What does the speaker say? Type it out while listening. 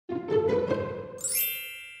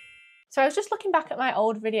So I was just looking back at my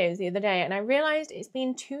old videos the other day and I realised it's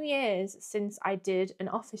been 2 years since I did an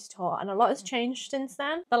office tour and a lot has changed since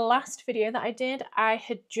then. The last video that I did, I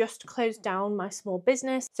had just closed down my small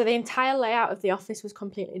business. So the entire layout of the office was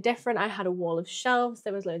completely different. I had a wall of shelves,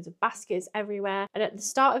 there was loads of baskets everywhere. And at the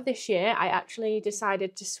start of this year, I actually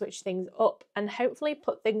decided to switch things up and hopefully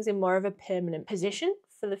put things in more of a permanent position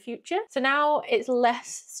for the future. So now it's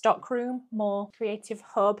less stockroom, more creative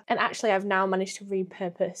hub. And actually I've now managed to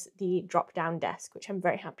repurpose the drop down desk, which I'm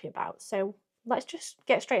very happy about. So let's just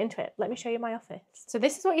get straight into it. Let me show you my office. So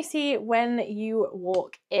this is what you see when you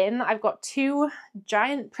walk in. I've got 2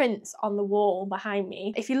 giant prints on the wall behind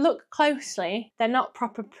me. If you look closely, they're not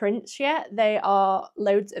proper prints yet. They are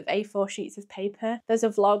loads of A4 sheets of paper. There's a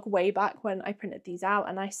vlog way back when I printed these out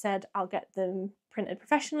and I said I'll get them printed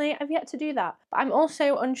professionally. I've yet to do that. But I'm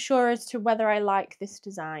also unsure as to whether I like this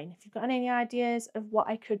design. If you've got any ideas of what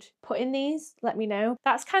I could put in these, let me know.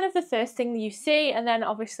 That's kind of the first thing that you see. And then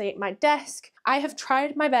obviously my desk. I have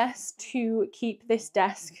tried my best to keep this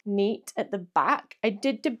desk neat at the back. I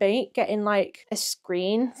did debate getting like a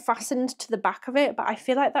screen fastened to the back of it, but I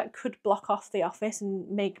feel like that could block off the office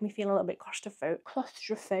and make me feel a little bit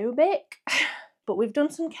claustrophobic. But we've done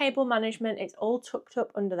some cable management, it's all tucked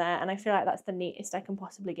up under there and I feel like that's the neatest I can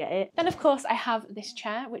possibly get it. Then of course I have this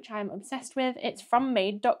chair which I'm obsessed with. It's from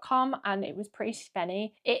made.com and it was pretty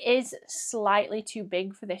spenny. It is slightly too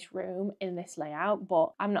big for this room in this layout,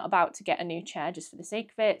 but I'm not about to get a new chair just for the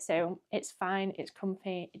sake of it, so it's fine, it's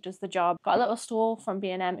comfy, it does the job. Got a little stool from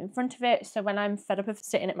B&M in front of it, so when I'm fed up of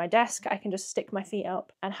sitting at my desk I can just stick my feet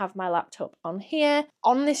up and have my laptop on here.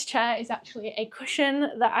 On this chair is actually a cushion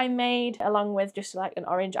that I made along with just like an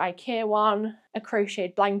orange IKEA one, a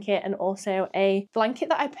crocheted blanket, and also a blanket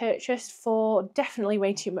that I purchased for definitely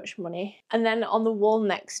way too much money. And then on the wall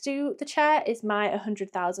next to the chair is my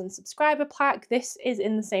 100,000 subscriber plaque. This is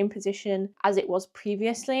in the same position as it was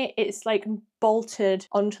previously. It's like bolted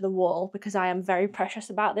onto the wall because I am very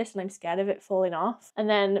precious about this and I'm scared of it falling off. And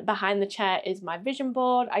then behind the chair is my vision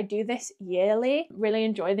board. I do this yearly, really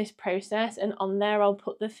enjoy this process, and on there I'll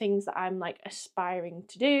put the things that I'm like aspiring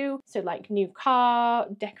to do. So like new car,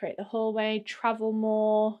 decorate the hallway, travel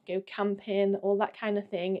more, go camping, all that kind of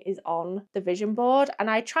thing is on the vision board. And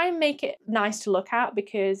I try and make it nice to look at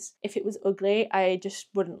because if it was ugly, I just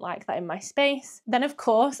wouldn't like that in my space. Then of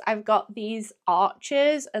course I've got these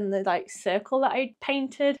arches and the like circle that I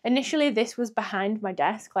painted. Initially this was behind my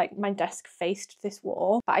desk, like my desk faced this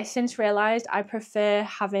wall, but I since realized I prefer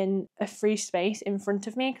having a free space in front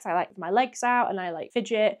of me because I like my legs out and I like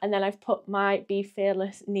fidget. And then I've put my Be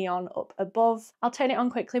Fearless neon up above. I'll turn it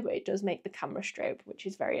on quickly, but it does make the camera strobe, which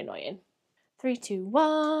is very annoying. 3, 2,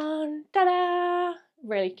 1, ta-da!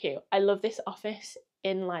 Really cute. I love this office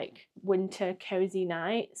in like winter cozy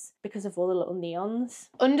nights because of all the little neons.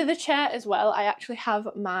 Under the chair as well, I actually have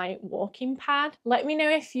my walking pad. Let me know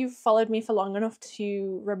if you've followed me for long enough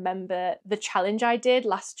to remember the challenge I did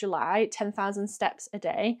last July, 10,000 steps a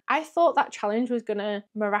day. I thought that challenge was gonna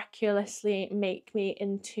miraculously make me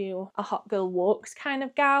into a hot girl walks kind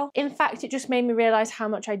of gal. In fact, it just made me realize how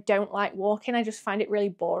much I don't like walking. I just find it really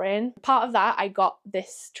boring. Part of that, I got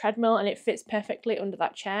this treadmill and it fits perfectly under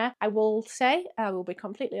that chair. I will say, I will be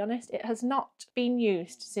completely honest, it has not been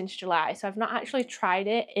used since July, so I've not actually tried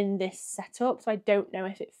it in this setup, so I don't know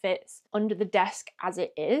if it fits under the desk as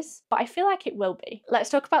it is, but I feel like it will be. Let's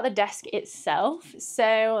talk about the desk itself.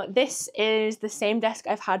 So this is the same desk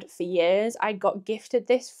I've had for years. I got gifted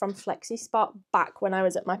this from FlexiSpot back when I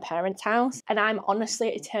was at my parents' house, and I'm honestly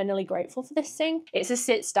eternally grateful for this thing. It's a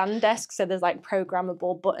sit-stand desk, so there's like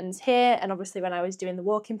programmable buttons here, and obviously when I was doing the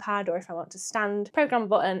walking pad or if I want to stand, program a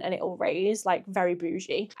button and it'll raise, like very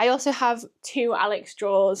bougie. I also have 2 Alex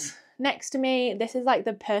drawers next to me. This is like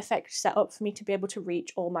the perfect setup for me to be able to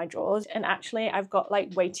reach all my drawers, and actually I've got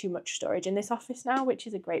like way too much storage in this office now, which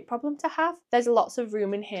is a great problem to have. There's lots of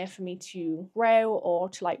room in here for me to grow or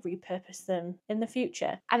to like repurpose them in the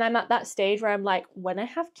future, and I'm at that stage where I'm like, when I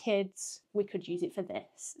have kids we could use it for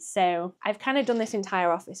this. So I've kind of done this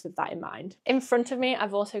entire office with that in mind. In front of me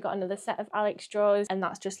I've also got another set of Alex drawers, and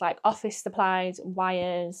that's just like office supplies,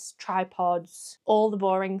 wires, tripods, all the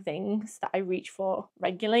boring things that I reach for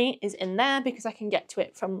regularly is in there because I can get to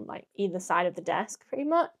it from like either side of the desk pretty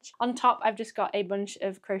much. On top I've just got a bunch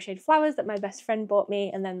of crocheted flowers that my best friend bought me,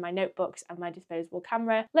 and then my notebooks and my disposable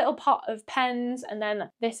camera, little pot of pens, and then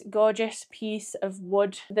this gorgeous piece of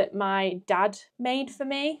wood that my dad made for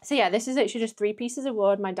me. So yeah, this is literally just 3 pieces of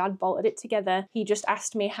wood. My dad bolted it together. He just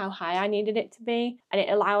asked me how high I needed it to be, and it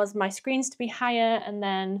allows my screens to be higher, and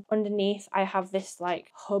then underneath I have this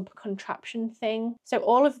like hub contraption thing. So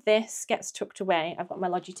all of this gets tucked away. I've got my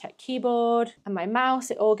Logitech like keyboard and my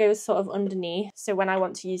mouse, it all goes sort of underneath. So when I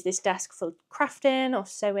want to use this desk for crafting or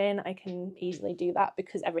sewing, I can easily do that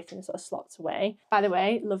because everything sort of slots away. By the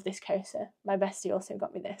way, love this coaster. My bestie also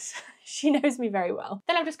got me this. She knows me very well.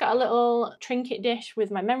 Then I've just got a little trinket dish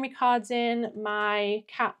with my memory cards in, my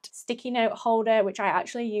cat sticky note holder, which I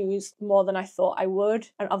actually use more than I thought I would.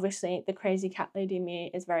 And obviously the crazy cat lady in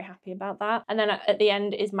me is very happy about that. And then at the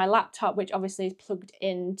end is my laptop, which obviously is plugged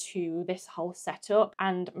into this whole setup,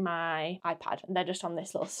 and my iPad. And they're just on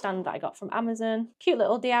this little stand that I got from Amazon. Cute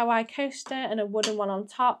little DIY coaster and a wooden one on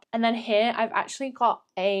top. And then here I've actually got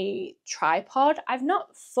a tripod. I've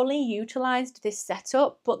not fully utilized this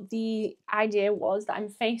setup, but the idea was that I'm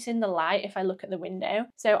facing the light if I look at the window.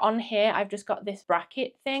 So on here, I've just got this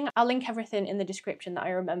bracket thing. I'll link everything in the description that I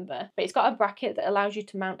remember, but it's got a bracket that allows you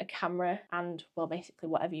to mount a camera and, well, basically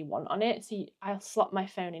whatever you want on it. So I'll slot my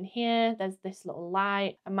phone in here. There's this little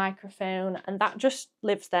light, a microphone, and that just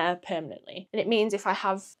lives there permanently. And it means if I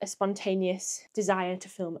have a spontaneous desire to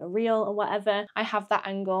film a reel or whatever, I have that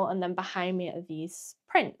angle, and then behind me are these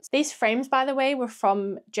prints. These frames, by the way, were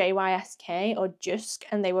from JYSK or Jusk,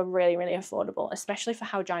 and they were really, really affordable, especially for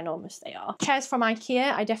how ginormous they are. Chairs from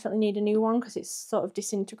IKEA, I definitely need a new one because it's sort of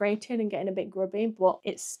disintegrated and getting a bit grubby, but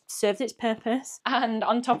it's served its purpose. And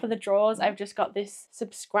on top of the drawers, I've just got this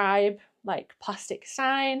subscribe like plastic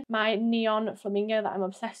sign, my neon flamingo that I'm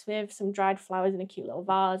obsessed with, some dried flowers in a cute little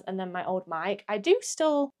vase, and then my old mic. I do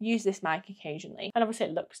still use this mic occasionally, and obviously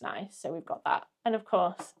it looks nice, so we've got that. And of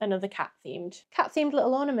course, another cat themed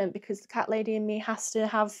little ornament because the cat lady in me has to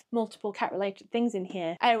have multiple cat related things in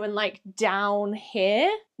here. Oh, and like down here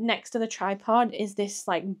next to the tripod is this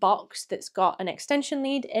like box that's got an extension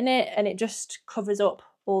lead in it, and it just covers up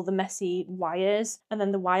all the messy wires, and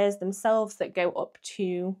then the wires themselves that go up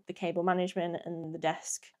to the cable management and the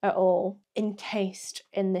desk are all encased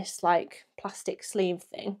in this like plastic sleeve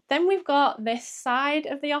thing. Then we've got this side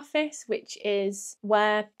of the office, which is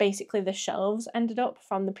where basically the shelves ended up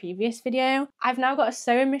from the previous video. I've now got a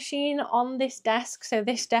sewing machine on this desk. So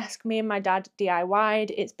this desk me and my dad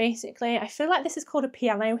DIY'd. It's basically, I feel like this is called a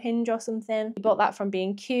piano hinge or something. He bought that from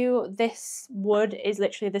B&Q. This wood is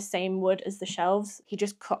literally the same wood as the shelves. He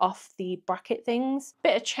just cut off the bracket things,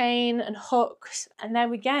 bit of chain and hooks, and there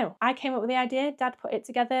we go. I came up with the idea, Dad put it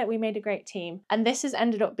together, we made a great team, and this has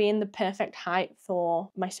ended up being the perfect height for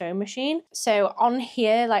my sewing machine. So on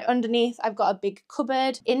here, like underneath, I've got a big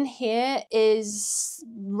cupboard. In here is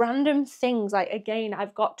random things, like again,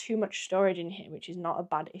 I've got too much storage in here, which is not a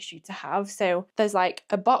bad issue to have. So there's like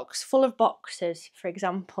a box full of boxes, for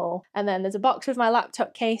example, and then there's a box with my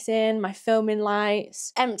laptop case in, my filming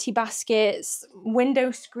lights, empty baskets, window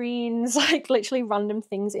screens, like literally random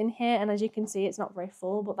things in here. And as you can see, it's not very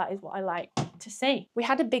full, but that is what I like to see. We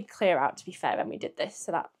had a big clear out, to be fair, when we did this,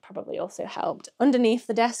 so that probably also helped. Underneath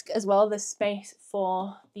the desk as well, there's space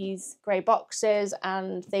for these grey boxes,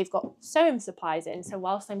 and they've got sewing supplies in. So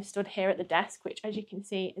whilst I'm stood here at the desk, which as you can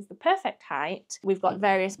see is the perfect height, we've got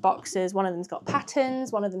various boxes. One of them's got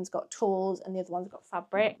patterns, one of them's got tools, and the other one's got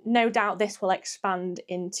fabric. No doubt this will expand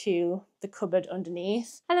into the cupboard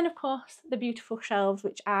underneath. And then of course the beautiful shelves,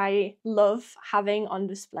 which I love having on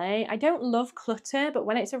display. I don't love clutter, but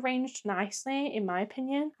when it's arranged nicely, in my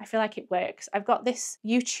opinion, I feel like it works. I've got this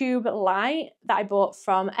YouTube light that I bought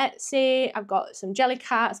from Etsy. I've got some jelly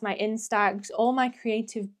cats, my Instags, all my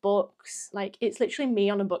creative books. Like, it's literally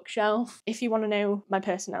me on a bookshelf. If you want to know my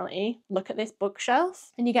personality, look at this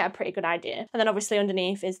bookshelf and you get a pretty good idea. And then obviously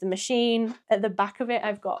underneath is the machine. At the back of it,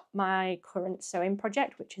 I've got my current sewing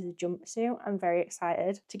project, which is a jumpsuit. I'm very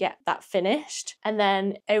excited to get that finished. And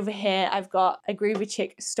then over here, I've got a Groovy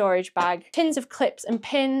Chick storage bag, tins of clips and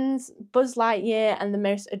pins, Buzz Lightyear, and the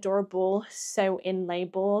most adorable sew-in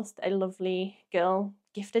labels that a lovely girl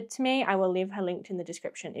gifted to me. I will leave her linked in the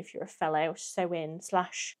description if you're a fellow sew-in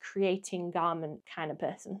 / creating garment kind of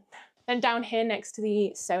person. Then down here next to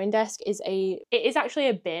the sewing desk is it is actually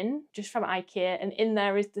a bin just from IKEA, and in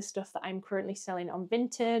there is the stuff that I'm currently selling on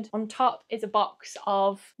Vinted. On top is a box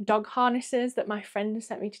of dog harnesses that my friend has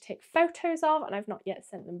sent me to take photos of, and I've not yet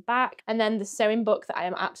sent them back. And then the sewing book that I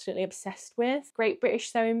am absolutely obsessed with, Great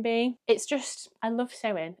British Sewing Bee. It's just, I love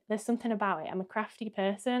sewing. There's something about it. I'm a crafty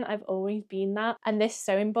person. I've always been that. And this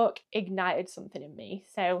sewing book ignited something in me.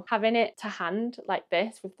 So having it to hand like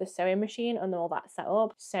this with the sewing machine and all that set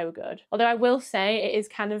up, so good. Although I will say it is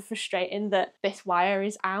kind of frustrating that this wire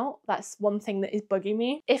is out. That's one thing that is bugging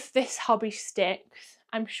me. If this hobby sticks,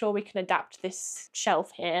 I'm sure we can adapt this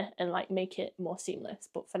shelf here and like make it more seamless,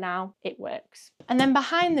 but for now it works. And then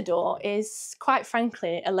behind the door is, quite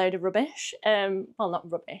frankly, a load of rubbish. Well, not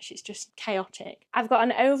rubbish, it's just chaotic. I've got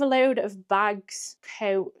an overload of bags,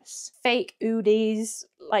 coats, fake hoodies,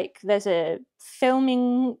 like there's a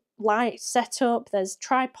filming light setup, there's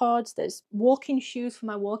tripods, there's walking shoes for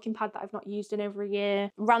my walking pad that I've not used in over a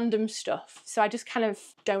year, random stuff. So I just kind of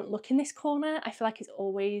don't look in this corner. I feel like it's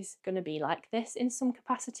always going to be like this in some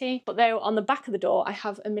capacity. But though on the back of the door I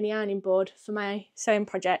have a mini ironing board for my sewing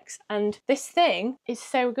projects, and this thing is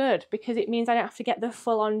so good because it means I don't have to get the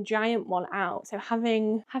full-on giant one out. So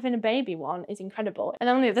having a baby one is incredible. And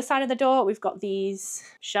then on the other side of the door we've got these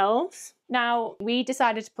shelves. Now, we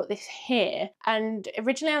decided to put this here, and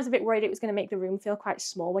originally I was a bit worried it was going to make the room feel quite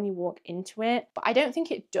small when you walk into it, but I don't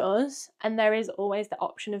think it does, and there is always the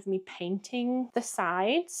option of me painting the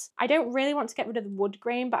sides. I don't really want to get rid of the wood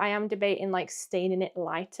grain, but I am debating like staining it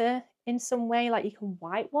lighter in some way, like you can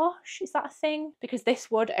whitewash, is that a thing? Because this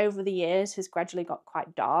wood over the years has gradually got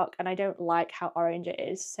quite dark and I don't like how orange it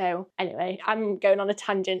is. So anyway, I'm going on a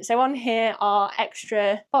tangent. So on here are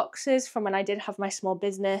extra boxes from when I did have my small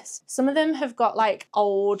business. Some of them have got like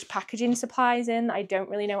old packaging supplies in that I don't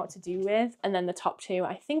really know what to do with. And then the top two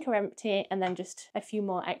I think are empty, and then just a few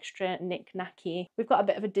more extra knick-knacky. We've got a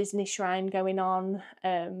bit of a Disney shrine going on,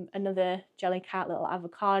 another Jellycat little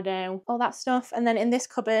avocado, all that stuff. And then in this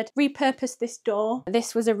cupboard, repurposed this door.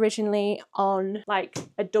 This was originally on like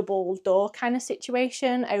a double door kind of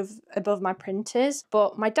situation above my printers,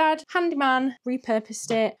 but my dad, handyman,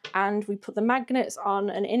 repurposed it and we put the magnets on,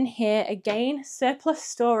 and in here again, surplus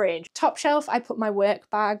storage. Top shelf, I put my work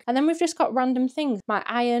bag, and then we've just got random things. My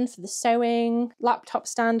iron for the sewing, laptop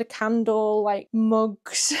stand, a candle, like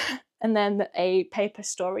mugs, and then a paper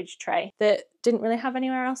storage tray that didn't really have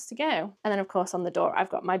anywhere else to go. And then of course on the door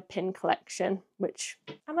I've got my pin collection, which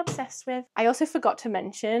I'm obsessed with. I also forgot to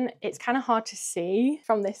mention, it's kind of hard to see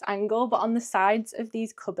from this angle, but on the sides of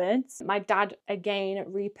these cupboards, my dad again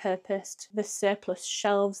repurposed the surplus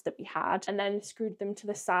shelves that we had and then screwed them to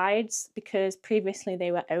the sides because previously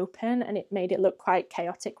they were open and it made it look quite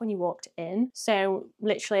chaotic when you walked in. So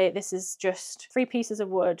literally this is just 3 pieces of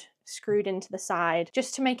wood screwed into the side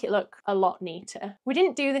just to make it look a lot neater. We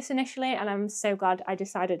didn't do this initially and I'm so glad I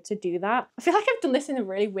decided to do that. I feel like I've done this in a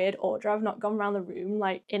really weird order. I've not gone around the room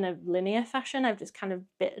like in a linear fashion. I've just kind of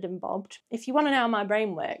bitted and bobbed. If you want to know how my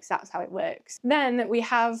brain works, that's how it works. Then we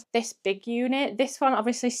have this big unit. This one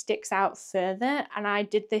obviously sticks out further, and I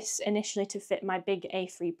did this initially to fit my big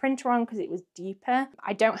A3 printer on because it was deeper.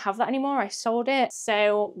 I don't have that anymore. I sold it.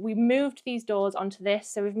 So we moved these doors onto this.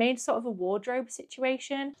 So we've made sort of a wardrobe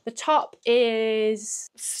situation. The top is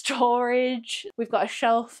storage. We've got a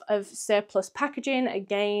shelf of surplus packaging.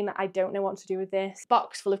 Again, I don't know what to do with this.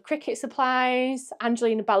 Box full of cricket supplies,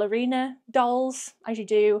 Angelina ballerina dolls, as you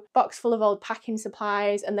do. Box full of old packing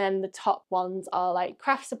supplies, and then the top ones are like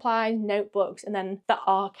craft supplies, notebooks, and then the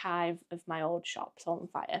archive of my old shop, Salt and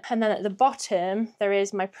Fire. And then at the bottom, there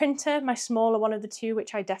is my printer, my smaller one of the two,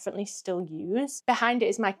 which I definitely still use. Behind it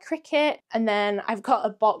is my cricket, and then I've got a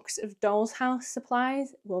box of doll's house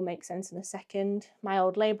supplies. Will make sense in a second. My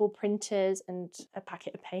old label printers and a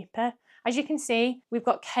packet of paper. As you can see, we've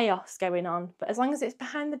got chaos going on, but as long as it's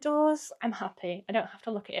behind the doors, I'm happy. I don't have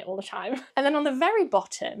to look at it all the time. And then on the very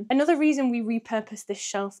bottom, another reason we repurposed this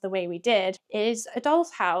shelf the way we did is a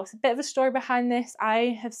doll's house. A bit of a story behind this.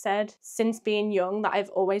 I have said since being young that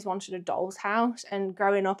I've always wanted a doll's house, and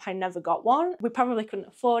growing up I never got one. We probably couldn't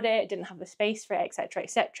afford it, didn't have the space for it, etc,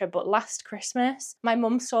 etc. But last Christmas, my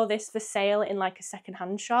mum saw this for sale in like a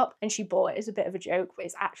second-hand shop and she bought it as a bit of a joke, but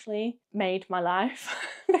it's actually made my life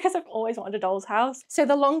because I've always wanted a doll's house. So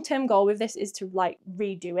the long-term goal with this is to like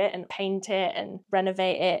redo it and paint it and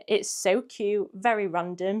renovate it. It's so cute, very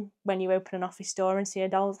random when you open an office door and see a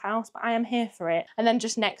doll's house, but I am here for it. And then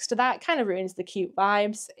just next to that, kind of ruins the cute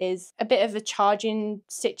vibes, is a bit of a charging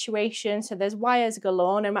situation. So there's wires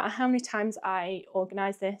galore. No matter how many times I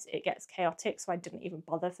organize this, it gets chaotic, so I didn't even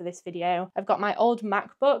bother for this video. I've got my old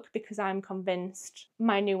MacBook because I'm convinced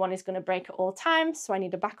my new one is going to break at all times, so I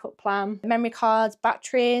need a backup plan. Memory cards,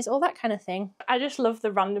 batteries, all that kind of thing. I just love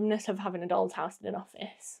the randomness of having a doll's house in an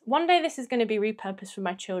office. One day this is going to be repurposed for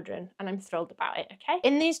my children and I'm thrilled about it, okay?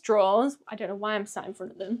 In these drawers, I don't know why I'm sat in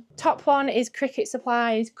front of them. Top one is cricket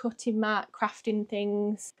supplies, cutting mat, crafting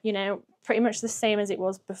things, you know, pretty much the same as it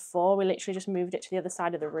was before. We literally just moved it to the other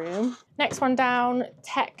side of the room. Next one down,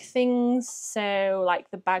 tech things. So like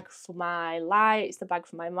the bag for my lights, the bag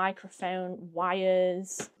for my microphone,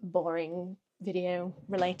 wires, boring video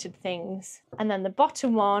related things. And then the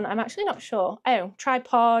bottom one, I'm actually not sure. Oh,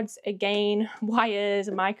 tripods, again, wires,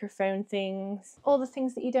 microphone things, all the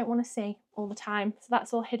things that you don't want to see all the time. So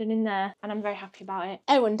that's all hidden in there and I'm very happy about it.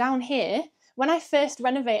 Oh, and down here, when I first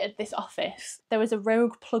renovated this office, there was a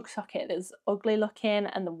rogue plug socket that was ugly looking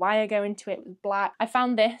and the wire going to it was black. I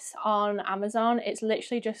found this on Amazon. It's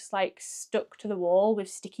literally just like stuck to the wall with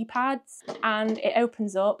sticky pads and it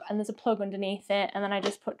opens up and there's a plug underneath it, and then I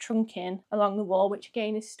just put trunk in along the wall, which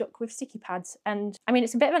again is stuck with sticky pads. And I mean,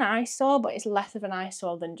 it's a bit of an eyesore, but it's less of an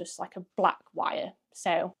eyesore than just like a black wire.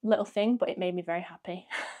 So little thing, but it made me very happy.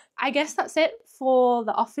 I guess that's it for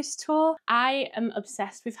the office tour. I am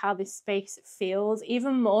obsessed with how this space feels,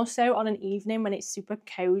 even more so on an evening when it's super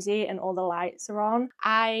cozy and all the lights are on.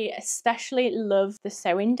 I especially love the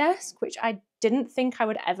sewing desk, which I didn't think I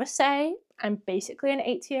would ever say. I'm basically an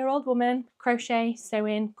 80-year-old woman, crochet,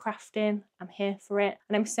 sewing, crafting, I'm here for it.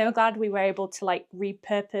 And I'm so glad we were able to like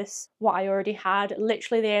repurpose what I already had.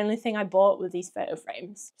 Literally the only thing I bought were these photo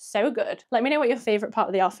frames. So good. Let me know what your favorite part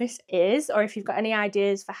of the office is, or if you've got any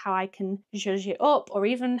ideas for how I can zhuzh it up, or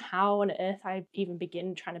even how on earth I even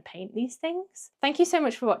begin trying to paint these things. Thank you so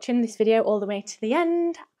much for watching this video all the way to the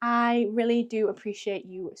end. I really do appreciate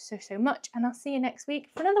you so, so much, and I'll see you next week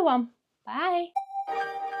for another one. Bye.